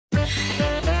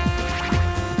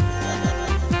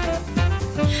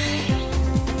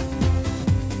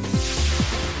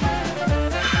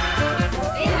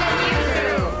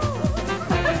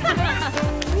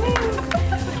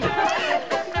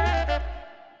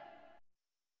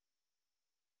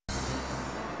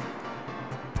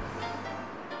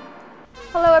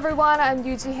Hello everyone, I'm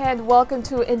Yoo Ji-hye and welcome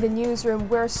to In the Newsroom,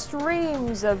 where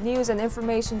streams of news and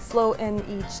information flow in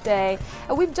each day.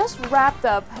 And we've just wrapped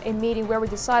up a meeting where we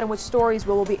decided which stories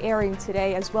we will be airing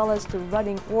today, as well as the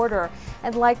running order.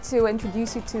 I'd like to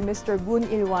introduce you to Mr. Moon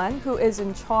Il-wan, who is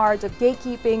in charge of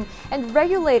gatekeeping and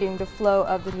regulating the flow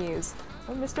of the news.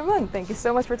 Well, Mr. Moon, thank you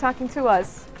so much for talking to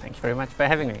us. Thank you very much for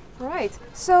having me. Right.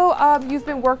 So you've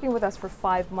been working with us for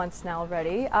 5 months now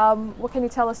already. What can you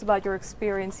tell us about your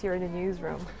experience here in the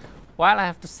newsroom? Well, I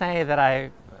have to say that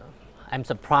I'm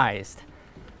surprised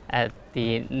at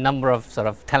the number of sort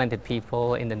of talented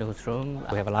people in the newsroom.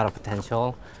 We have a lot of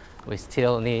potential. We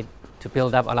still need to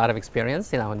build up a lot of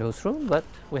experience in our newsroom, but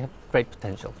we have great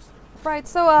potentials. Right,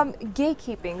 so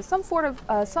gatekeeping, some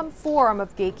form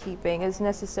of gatekeeping is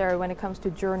necessary when it comes to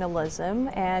journalism,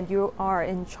 and you are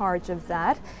in charge of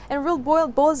that. And it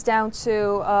really boils down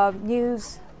to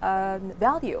news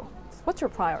value. What's your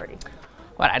priority?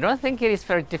 Well, I don't think it is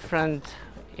very different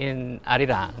in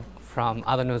Arirang from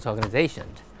other news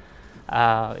organizations.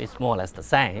 It's more or less the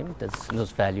same. This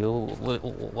news value,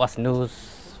 what's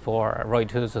news for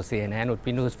Reuters or CNN would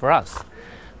be news for us.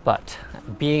 But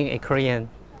being a Korean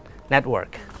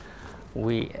network,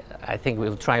 I think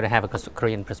we'll try to have a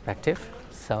Korean perspective.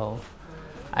 So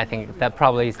I think that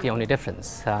probably is the only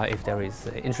difference. If there is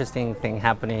an interesting thing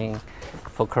happening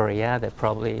for Korea, that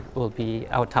probably will be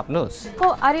our top news.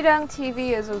 Well, Arirang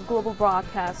TV is a global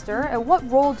broadcaster. And what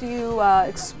role do you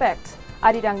expect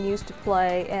Arirang News to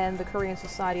play in the Korean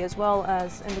society as well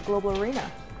as in the global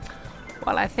arena?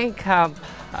 Well, I think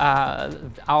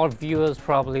our viewers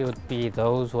probably would be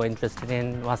those who are interested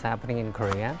in what's happening in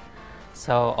Korea.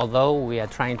 So although we are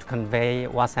trying to convey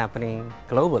what's happening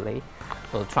globally,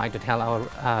 we'll try to tell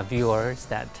our viewers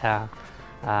that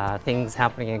things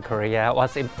happening in Korea,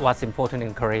 what's important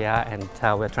in Korea, and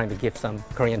we're trying to give some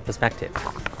Korean perspective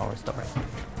to our story.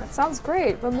 That sounds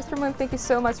great. Well, Mr. Moon, thank you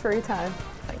so much for your time.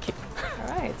 Thank you.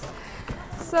 All right.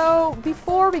 So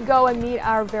before we go and meet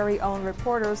our very own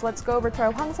reporters, let's go over to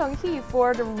our Hwang Sung-hee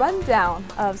for the rundown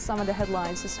of some of the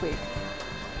headlines this week.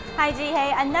 Hi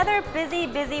Ji-hye, another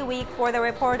busy week for the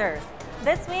reporters.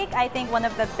 This week, I think one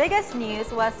of the biggest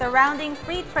news was surrounding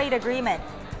free trade agreements.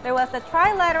 There was the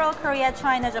trilateral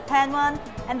Korea-China-Japan one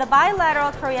and the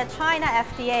bilateral Korea-China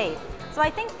FTA. So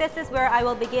I think this is where I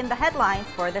will begin the headlines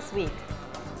for this week.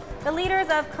 The leaders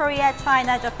of Korea,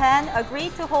 China, Japan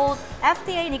agreed to hold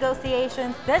FTA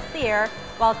negotiations this year,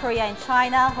 while Korea and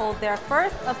China hold their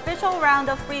first official round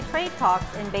of free trade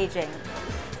talks in Beijing.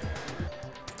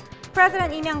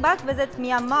 President Lee Myung-bak visits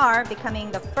Myanmar,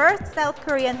 becoming the first South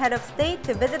Korean head of state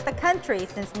to visit the country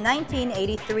since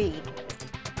 1983.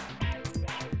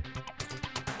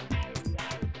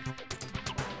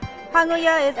 Hwang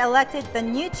Woo-ya is elected the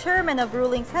new chairman of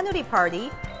ruling Saenuri Party,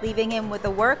 leaving him with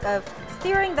the work of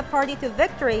steering the party to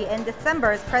victory in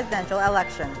December's presidential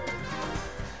election.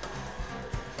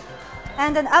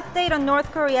 And an update on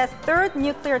North Korea's third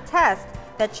nuclear test,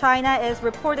 that China is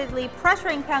reportedly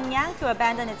pressuring Pyongyang to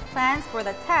abandon its plans for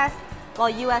the test, while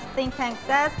U.S. think tank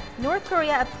says North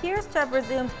Korea appears to have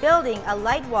resumed building a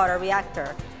light water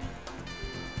reactor.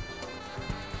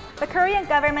 The Korean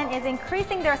government is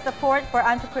increasing their support for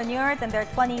entrepreneurs in their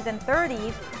 20s and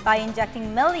 30s by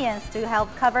injecting millions to help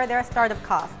cover their startup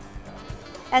costs.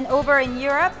 And over in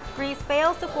Europe, Greece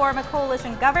fails to form a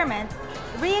coalition government,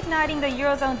 reigniting the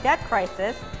Eurozone debt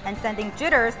crisis and sending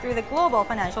jitters through the global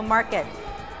financial markets.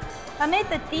 Amid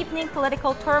the deepening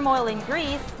political turmoil in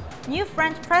Greece, new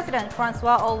French President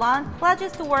François Hollande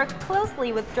pledges to work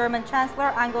closely with German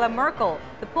Chancellor Angela Merkel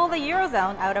to pull the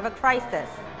Eurozone out of a crisis.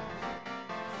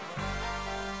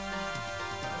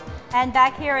 And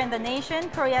back here in the nation,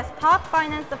 Korea's top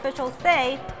finance officials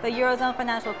say the Eurozone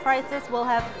financial crisis will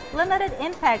have limited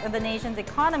impact on the nation's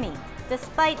economy,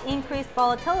 despite increased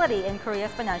volatility in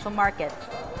Korea's financial markets.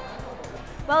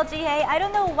 Well, Ji-hye, I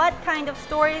don't know what kind of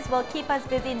stories will keep us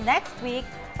busy next week,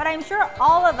 but I'm sure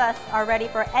all of us are ready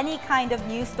for any kind of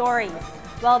news stories.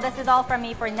 Well, this is all from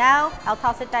me for now. I'll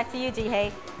toss it back to you,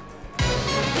 Ji-hye.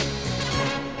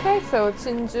 Okay, so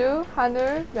Jin-joo,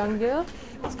 Hanul, Myeong-gil,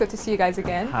 it's good to see you guys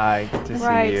again. Hi, good to see you.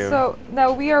 Right, so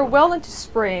now we are well into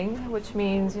spring, which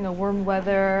means, warm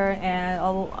weather, and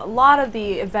a lot of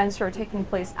the events are taking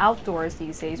place outdoors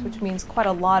these days, which means quite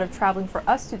a lot of traveling for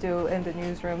us to do in the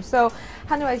newsroom. So,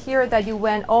 Hanul, I hear that you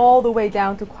went all the way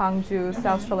down to Gwangju,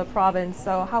 South Jeolla Province.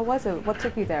 So how was it? What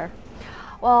took you there?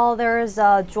 Well, there's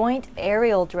a joint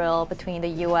aerial drill between the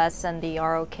U.S. and the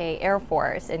ROK Air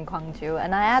Force in Gwangju,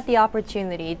 and I had the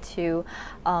opportunity to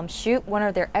shoot one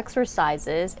of their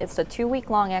exercises. It's a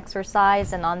 2-week-long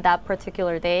exercise, and on that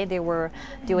particular day, they were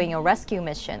doing a rescue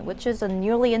mission, which is a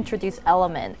newly introduced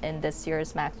element in this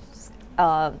year's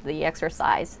the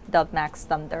exercise, the Max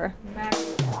Thunder.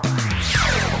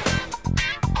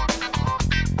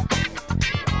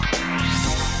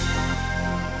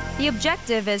 The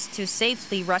objective is to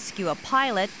safely rescue a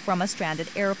pilot from a stranded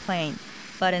airplane.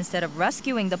 But instead of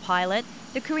rescuing the pilot,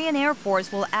 the Korean Air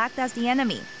Force will act as the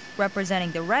enemy,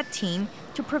 representing the red team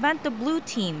to prevent the blue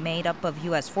team made up of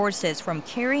U.S. forces from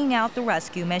carrying out the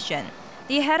rescue mission.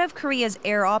 The head of Korea's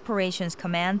Air Operations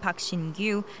Command, Park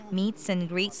Shin-gyu, meets and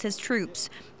greets his troops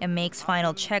and makes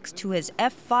final checks to his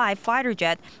F-5 fighter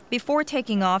jet before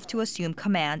taking off to assume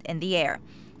command in the air.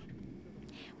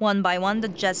 One by one, the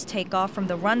jets take off from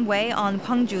the runway on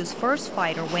Gwangju's first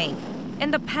fighter wing.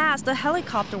 In the past, the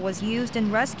helicopter was used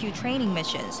in rescue training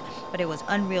missions, but it was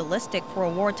unrealistic for a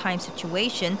wartime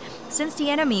situation since the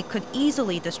enemy could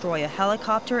easily destroy a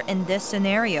helicopter in this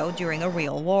scenario during a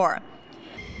real war.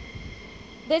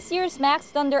 This year's Max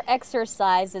Thunder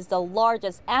exercise is the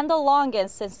largest and the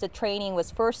longest since the training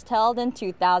was first held in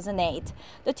 2008.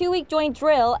 The 2-week joint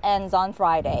drill ends on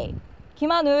Friday.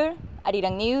 Kim-Anul,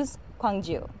 Arirang News,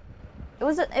 Gwangju.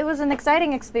 It was an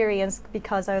exciting experience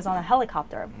because I was on a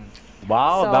helicopter.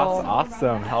 Wow, that's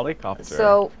awesome, helicopter.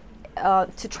 So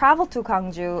to travel to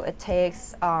Gwangju, it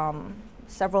takes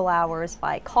several hours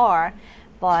by car,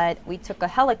 but we took a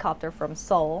helicopter from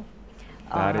Seoul.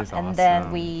 That is awesome. And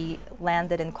then we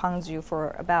landed in Gwangju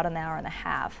for about an hour and a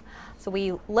half. So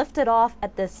we lifted off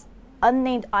at this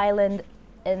unnamed island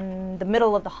in the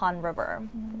middle of the Han River,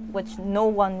 which no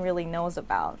one really knows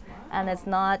about, and it's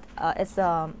not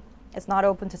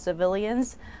open to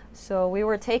civilians. So we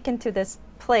were taken to this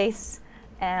place,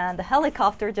 and the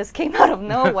helicopter just came out of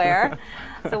nowhere.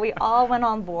 So we all went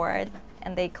on board,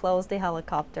 and they closed the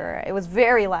helicopter. It was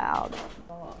very loud.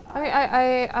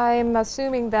 I'm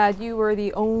assuming that you were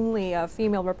the only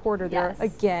female reporter there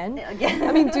again.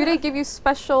 I mean, do they give you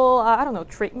special, I don't know,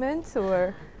 treatment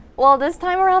or? Well, this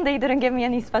time around they didn't give me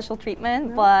any special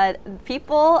treatment, but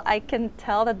people, I can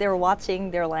tell that they're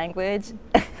watching their language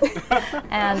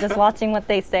and just watching what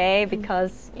they say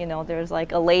because, you know, there's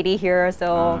like a lady here,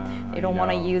 so they don't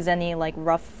want to use any like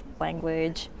rough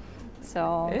language.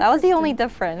 So that was the only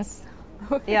difference.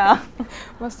 Okay. Yeah.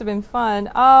 Must have been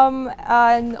fun.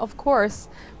 And of course,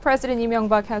 President Lee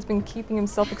Myung-bak has been keeping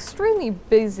himself extremely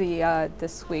busy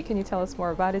this week. Can you tell us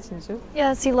more about it, Jin-joo?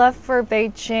 Yes, he left for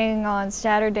Beijing on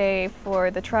Saturday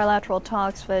for the trilateral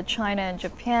talks with China and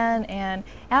Japan, and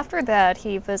after that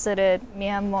he visited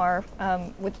Myanmar,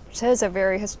 which is a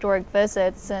very historic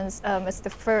visit since it's the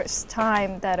first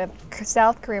time that a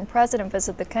South Korean president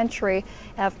visited the country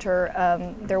after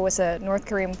there was a North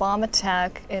Korean bomb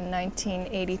attack in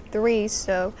 1983.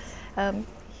 So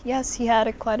yes, he had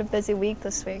quite a busy week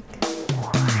this week.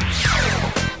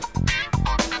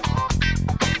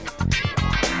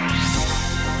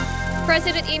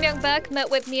 President Lee Myung-bak met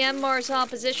with Myanmar's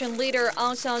opposition leader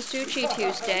Aung San Suu Kyi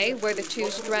Tuesday, where the two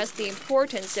stressed the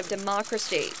importance of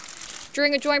democracy.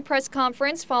 During a joint press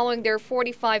conference following their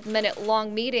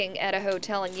 45-minute-long meeting at a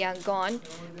hotel in Yangon,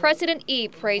 President Lee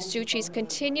praised Suu Kyi's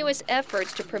continuous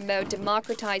efforts to promote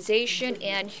democratization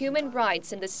and human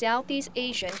rights in the Southeast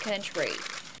Asian country.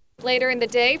 Later in the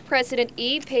day, President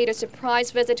Lee paid a surprise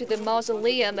visit to the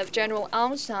mausoleum of General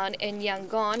Aung San in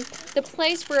Yangon, the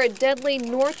place where a deadly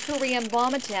North Korean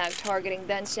bomb attack targeting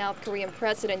then South Korean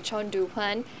President Chun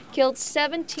Doo-hwan killed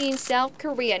 17 South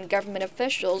Korean government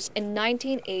officials in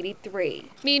 1983.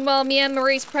 Meanwhile,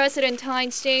 Myanmar's President Thein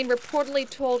Sein reportedly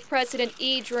told President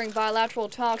Lee during bilateral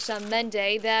talks on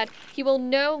Monday that he will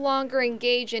no longer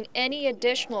engage in any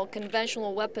additional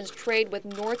conventional weapons trade with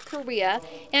North Korea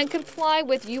and comply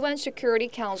with UN Security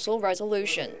Council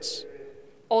resolutions.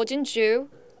 Eoh Jin-joo,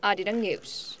 Arirang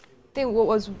News. I think what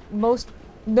was most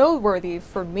noteworthy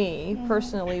for me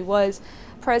personally was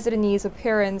President Lee's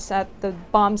appearance at the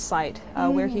bomb site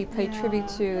where he paid tribute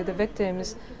to the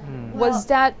victims. Was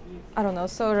that, I don't know,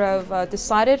 sort of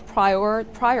decided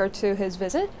prior to his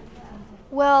visit?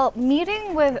 Well,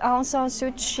 meeting with Aung San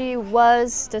Suu Kyi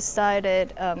was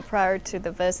decided prior to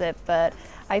the visit, but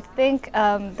I think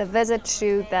the visit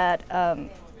to that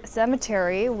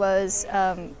cemetery was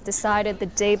decided the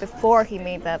day before he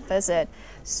made that visit.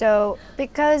 So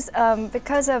because of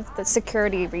the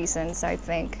security reasons, I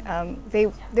think they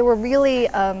were really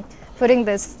putting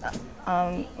this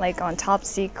like on top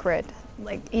secret.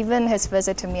 Like even his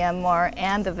visit to Myanmar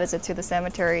and the visit to the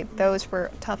cemetery, those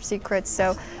were top secrets.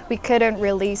 So we couldn't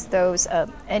release those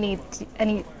any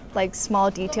like small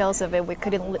details of it. We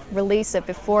couldn't release it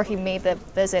before he made the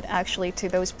visit actually to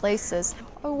those places.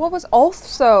 What was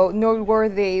also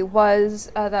noteworthy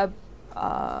was that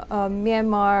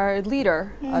Myanmar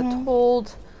leader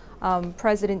told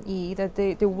President Yi that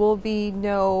there will be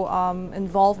no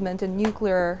involvement in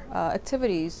nuclear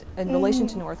activities in relation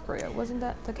to North Korea. Wasn't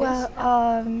that the case?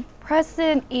 Well,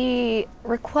 President Yi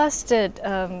requested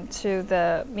to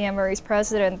the Myanmarese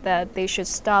president that they should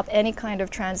stop any kind of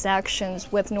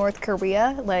transactions with North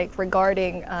Korea, like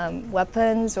regarding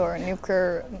weapons or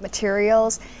nuclear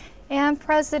materials. And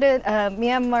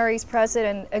Myanmarese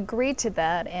president agreed to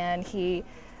that, and he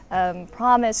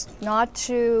promised not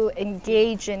to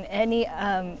engage in any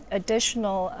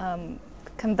additional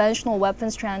conventional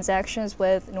weapons transactions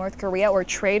with North Korea or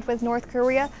trade with North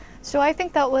Korea. So I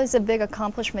think that was a big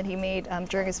accomplishment he made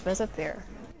during his visit there.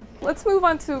 Let's move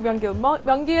on to Myeong-gil.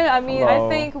 Myeong-gil, I mean, Hello. I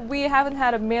think we haven't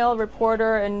had a male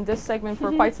reporter in this segment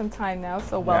for quite some time now,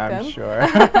 so welcome.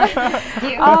 Yeah,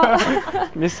 I'm sure.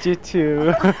 Missed you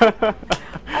too.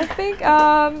 I think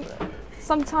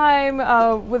sometime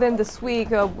within this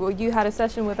week, you had a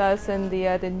session with us in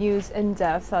the News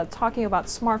In-Depth talking about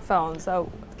smartphones.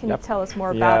 Can you tell us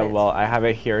more about it? Yeah, well, I have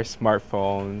it here,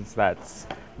 smartphones. That's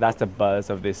the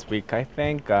buzz of this week, I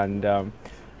think. And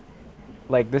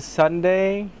like this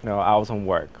Sunday, I was on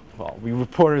work. Well, we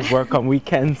reporters work on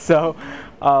weekends, so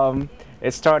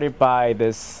it started by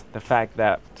the fact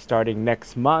that starting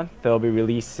next month, they'll be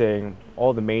releasing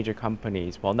all the major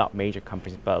companies, well, not major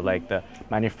companies, but like the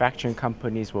manufacturing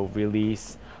companies will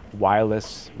release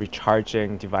wireless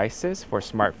recharging devices for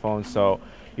smartphones. So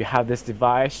you have this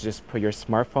device, you just put your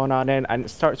smartphone on it and it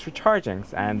starts recharging,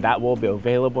 and that will be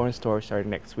available in stores starting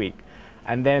next week.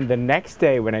 And then the next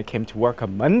day when I came to work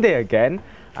on Monday again,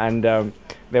 and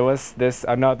there was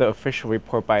another official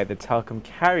report by the telecom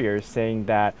carriers saying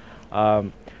that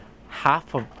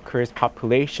half of Korea's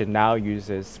population now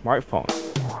uses smartphones.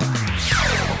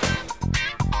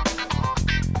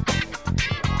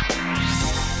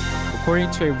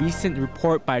 According to a recent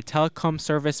report by telecom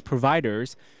service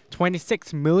providers,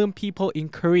 26 million people in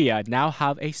Korea now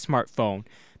have a smartphone.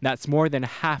 That's more than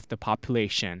half the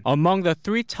population. Among the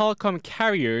three telecom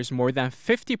carriers, more than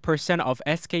 50% of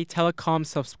SK Telecom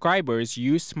subscribers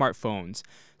use smartphones.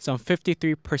 Some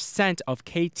 53% of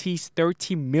KT's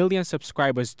 30 million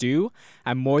subscribers do,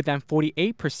 and more than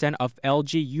 48% of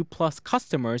LG U+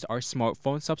 customers are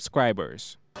smartphone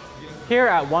subscribers. Here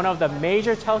at one of the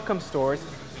major telecom stores,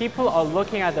 people are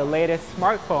looking at the latest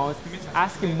smartphones,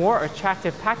 asking more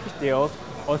attractive package deals,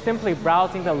 or simply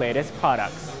browsing the latest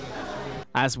products.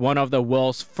 As one of the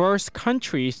world's first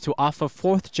countries to offer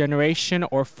 4th generation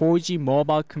or 4G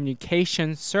mobile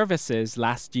communication services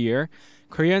last year,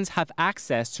 Koreans have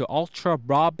access to ultra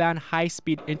broadband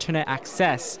high-speed internet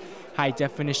access,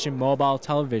 high-definition mobile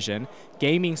television,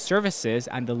 gaming services,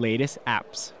 and the latest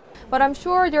apps. But I'm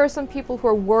sure there are some people who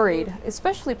are worried,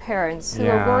 especially parents, who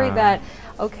are worried that,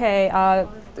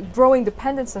 growing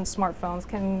dependence on smartphones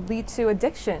can lead to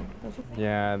addiction.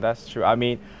 Yeah, that's true. I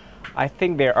mean, I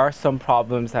think there are some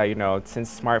problems that,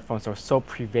 since smartphones are so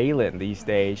prevalent these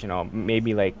days,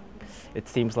 maybe like it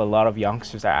seems a lot of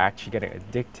youngsters are actually getting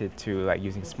addicted to like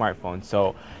using smartphones.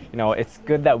 So, it's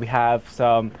good that we have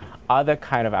some other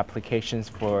kind of applications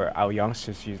for our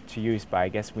youngsters to use, but I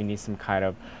guess we need some kind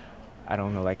of, I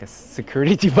don't know, like a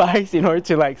security device in order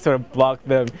to like sort of block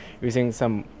them using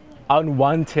some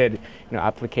unwanted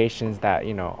applications that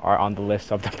are on the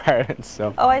list of the parents.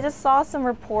 So I just saw some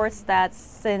reports that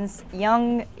since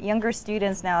younger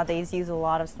students nowadays use a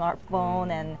lot of smartphone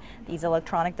and these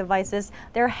electronic devices,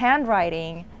 their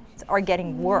handwriting are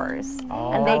getting worse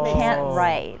and they can't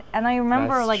write. And I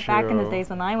remember back in the days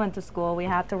when I went to school, we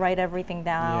had to write everything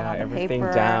down on the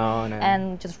paper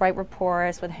and just write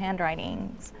reports with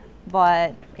handwritings.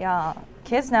 But yeah,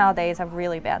 kids nowadays have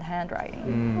really bad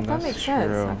handwriting. That makes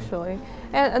sense, actually.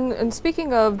 And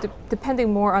speaking of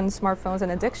depending more on smartphones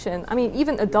and addiction, I mean,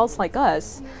 even adults like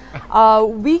us,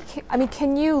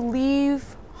 can you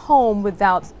leave home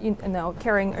without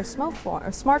carrying a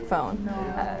smartphone?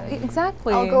 No.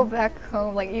 Exactly. I'll go back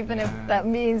home, even if that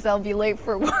means I'll be late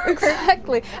for work.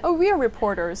 Exactly. We are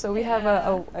reporters, so we have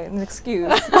an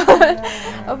excuse.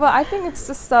 But I think it's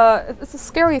just it's a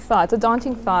scary thought, a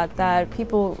daunting thought that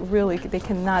people really they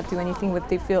cannot do anything with.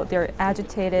 They feel they're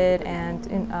agitated,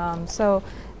 and so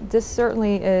this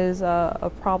certainly is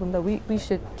a problem that we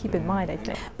should keep in mind, I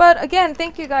think. But again,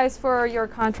 thank you guys for your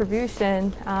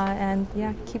contribution, and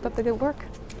yeah, keep up the good work.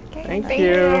 Okay, thank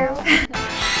you.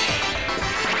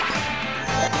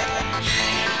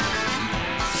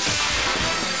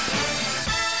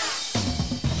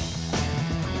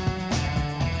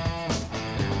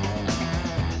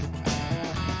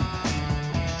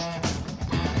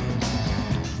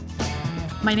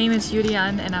 My name is Yoo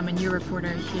Lian and I'm a new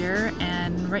reporter here,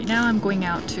 and right now I'm going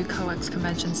out to COEX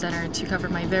Convention Center to cover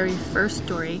my very first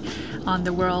story on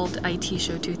the World IT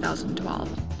Show 2012.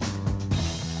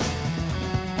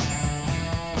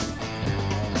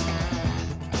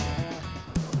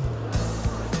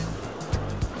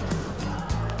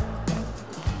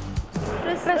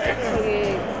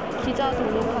 저기 기자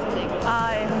등록하는 데.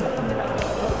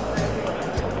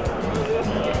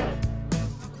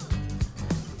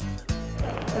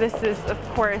 This is, of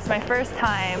course, my first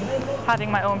time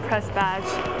having my own press badge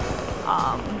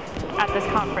at this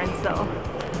conference, so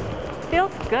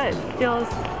feels good, feels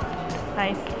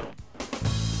nice.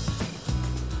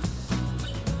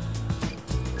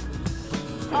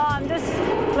 I'm just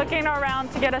looking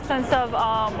around to get a sense of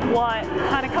what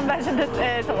kind of convention this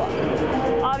is.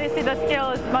 Obviously, the scale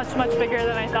is much, much bigger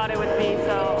than I thought it would be,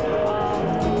 so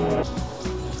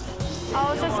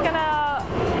I was just gonna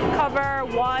cover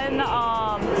one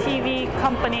TV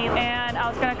company, and I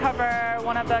was going to cover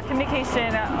one of the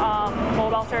communication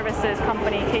mobile services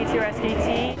company, KT or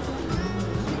SKT.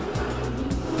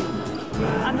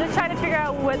 I'm just trying to figure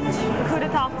out who to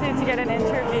talk to get an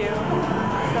interview.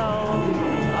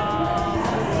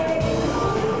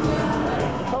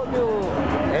 인터뷰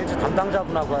LG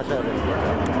담당자분하고 하셔야 되는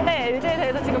거죠? 네, LG에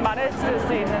대해서 지금 말해줄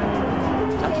수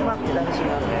있는. 잠시만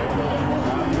기다리시면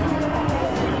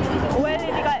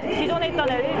OLED가 기존에 있던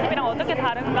LEDTV랑 어떻게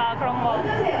다른가 그런 거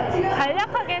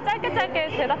간략하게 짧게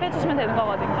대답해 주시면 되는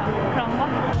거거든요. 그런 거.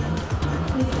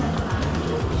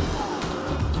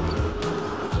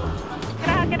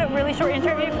 Can I get a really short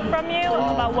interview from you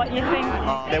about what you think?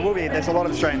 There's a lot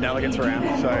of Australian delegates around,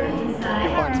 so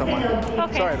you'll find someone.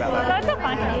 Okay. Sorry about that. That's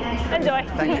fine. Enjoy.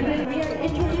 Thank you. We are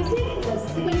introducing the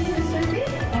signature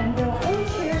service, and we'll all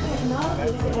share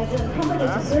technologies as a company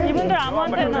service. 이분들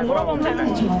아무한테나 물어보면 되는.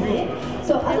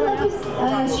 So I would like to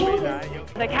show this.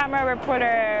 The camera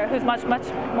reporter, who's much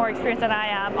more experienced than I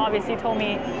am, obviously told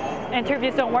me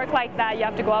interviews don't work like that. You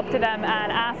have to go up to them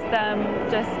and ask them,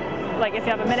 just like, if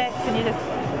you have a minute, can you just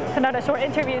conduct a short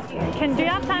interview? Do you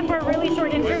have time for a really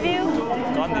short interview?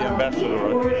 I'm the ambassador. I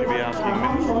think you should be asking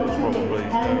ministers probably.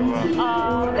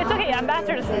 So, it's okay.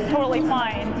 Ambassador is totally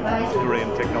fine.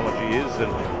 Korean technology is,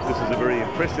 and this is a very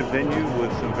impressive venue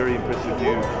with some very impressive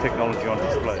new technology on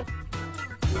display.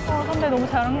 선배 너무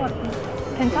잘한 것 같아요.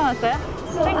 괜찮았어요?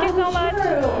 Thank you so much.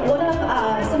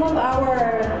 Some of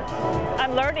our.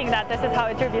 I'm learning that this is how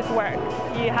interviews work.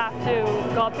 You have to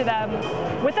go up to them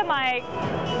with a mic,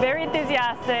 very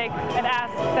enthusiastic, and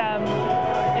ask them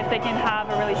if they can have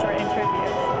a really short interview.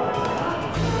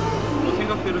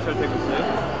 생각대로 잘 되고 있어요?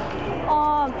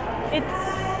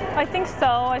 I think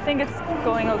so. I think it's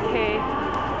going okay.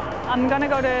 I'm gonna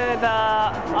go to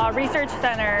the research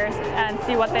centers and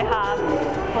see what they have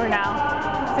for now,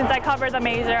 since I cover the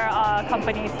major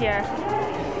companies here.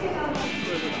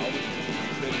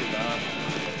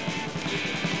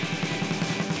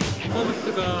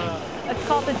 It's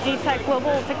called the G-Tech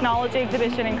Global Technology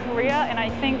Exhibition in Korea, and I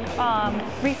think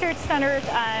research centers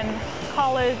and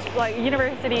college, like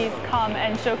universities, come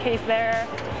and showcase their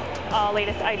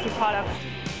latest IT products.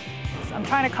 I'm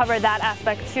trying to cover that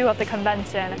aspect too of the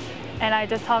convention. And I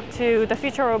just talked to the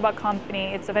Future Robot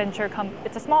company. It's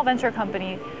a small venture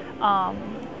company,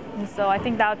 and so I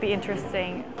think that would be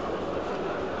interesting.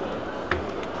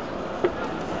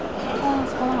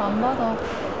 전화 안 받아.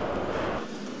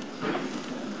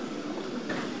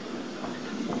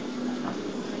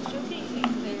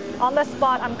 On the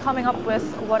spot, I'm coming up with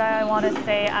what I want to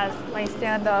say as my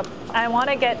stand-up. I want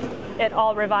to get it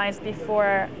all revised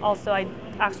before also I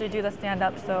actually do the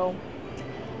stand-up. So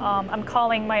I'm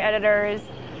calling my editors,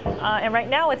 and right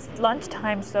now it's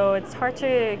lunchtime, so it's hard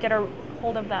to get a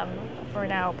hold of them for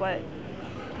now. But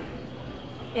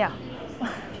yeah,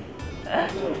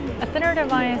 a thinner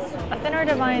device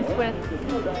with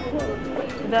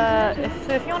the.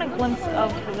 If you want a glimpse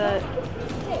of the.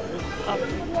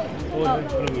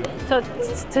 저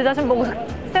제 자신 보고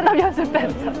스탠드업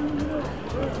연습했어.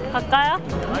 갈까요?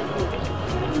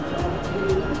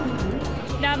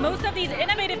 Now, most of these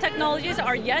innovative technologies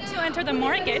are yet to enter the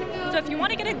market, so if you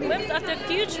want to get a glimpse of the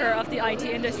future of the IT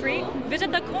industry,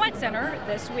 visit the COEX Center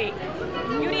this week.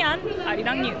 Yoo Lian,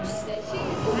 Arirang News.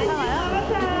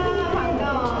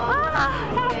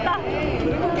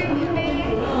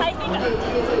 I think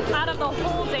out of the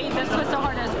whole day, this was the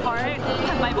hardest part.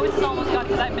 My voice is almost gone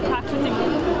because I've been practicing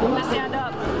the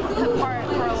stand-up part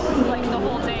for like the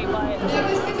whole day, but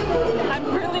I'm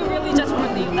really just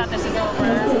relieved that this is over,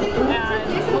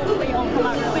 and hopefully it'll come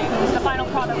out really, the final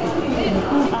product will be good.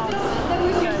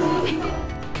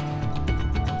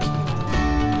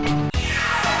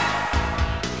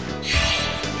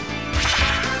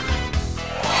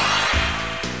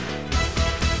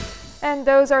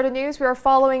 those are the news we are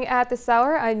following at this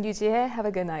hour. I'm Yoo Ji-hye. Have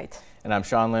a good night. And I'm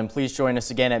Sean Lim. Please join us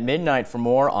again at midnight for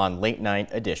more on Late Night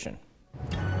Edition.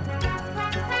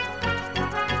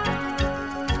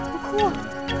 Cool.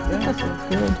 Yeah,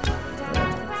 sounds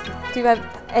good. Do you have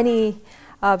any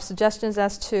suggestions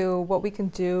as to what we can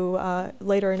do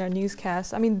later in our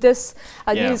newscast? I mean, this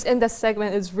news in this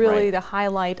segment is really the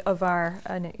highlight of our,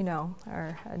 our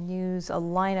news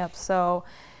lineup. So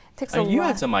it takes a lot. You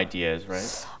had some ideas,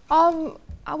 right?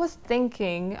 I was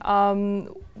thinking,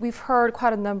 we've heard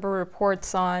quite a number of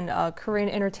reports on Korean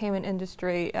entertainment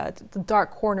industry, the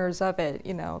dark corners of it,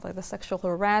 like the sexual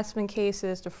harassment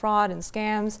cases, the fraud and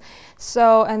scams.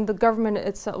 So, and the government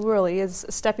itself really is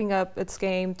stepping up its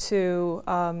game to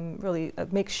really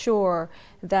make sure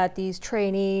that these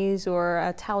trainees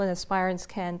or talent aspirants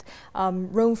can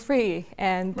roam free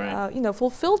and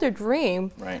fulfill their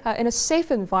dream in a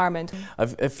safe environment.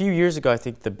 A few years ago, I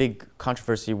think the big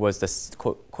controversy was the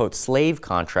quote slave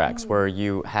contracts, where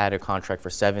you had a contract for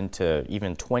 7 to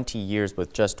even 20 years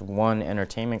with just one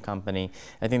entertainment company.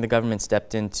 I think the government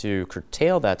stepped in to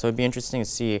curtail that, so it'd be interesting to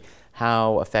see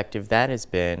how effective that has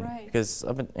been, because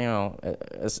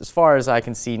as far as I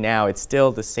can see now, it's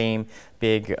still the same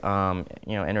big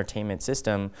entertainment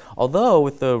system. Although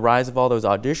with the rise of all those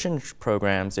audition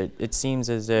programs, it seems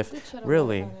as if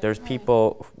really there's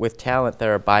people with talent that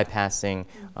are bypassing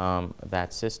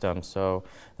that system. So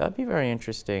that'd be very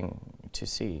interesting to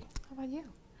see. How about you?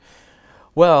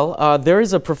 Well, there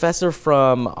is a professor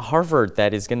from Harvard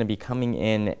that is going to be coming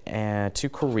in to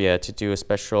Korea to do a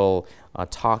special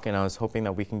talk, and I was hoping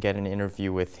that we can get an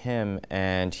interview with him.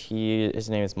 And his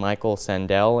name is Michael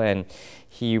Sandel, and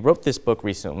he wrote this book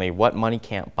recently, What Money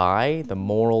Can't Buy, The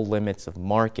Moral Limits of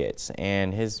Markets.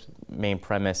 And his main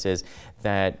premise is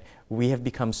that we have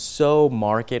become so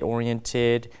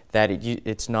market-oriented that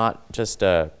it's not just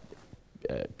a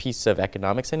piece of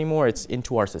economics anymore, it's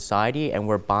into our society, and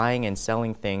we're buying and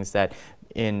selling things that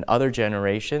in other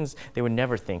generations they would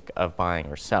never think of buying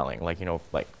or selling, like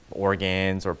like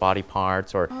organs or body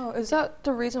parts or. Oh, is that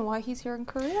the reason why he's here in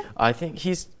Korea? I think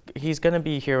he's going to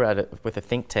be here with a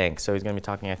think tank, so he's going to be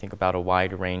talking, I think, about a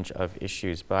wide range of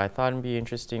issues. But I thought it'd be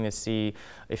interesting to see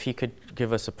if he could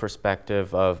give us a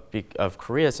perspective of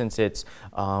Korea, since it's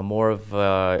more of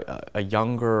a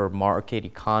younger market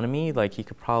economy. Like he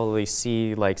could probably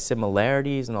see like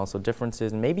similarities and also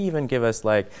differences, and maybe even give us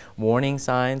like warning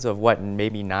signs of what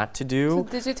maybe not to do. So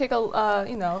did you take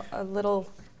a little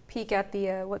peek at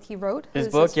what he wrote? His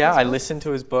book, yeah, I listened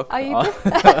to his book,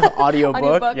 audio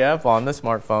book, yeah, on the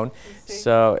smartphone.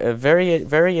 So very,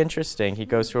 very interesting. He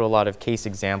goes through a lot of case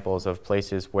examples of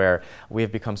places where we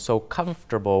have become so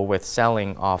comfortable with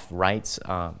selling off rights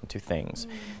to things,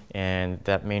 and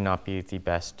that may not be the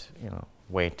best,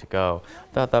 way to go.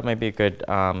 Thought that might be a good.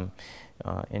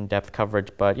 In-depth coverage,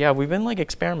 but yeah, we've been like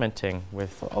experimenting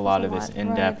with a lot of this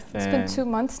in-depth. It's been 2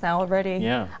 months now already.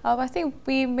 Yeah. I think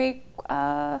we make,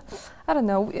 I don't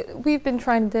know, we've been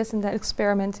trying this and that,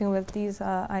 experimenting with these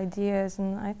ideas,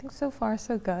 and I think so far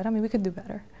so good. I mean, we could do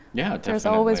better. Yeah, There's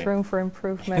always room for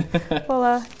improvement.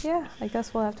 Well, yeah, I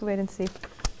guess we'll have to wait and see.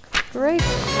 Great.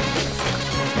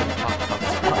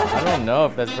 I don't know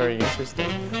if that's very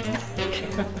interesting.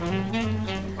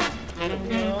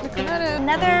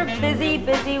 Another busy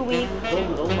week.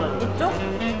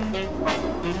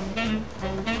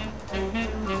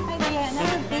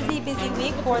 Another busy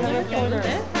week for the reporters.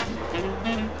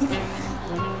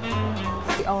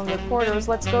 The own reporters.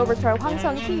 Let's go over to our Hwang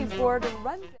Sung-hee for the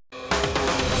rundown.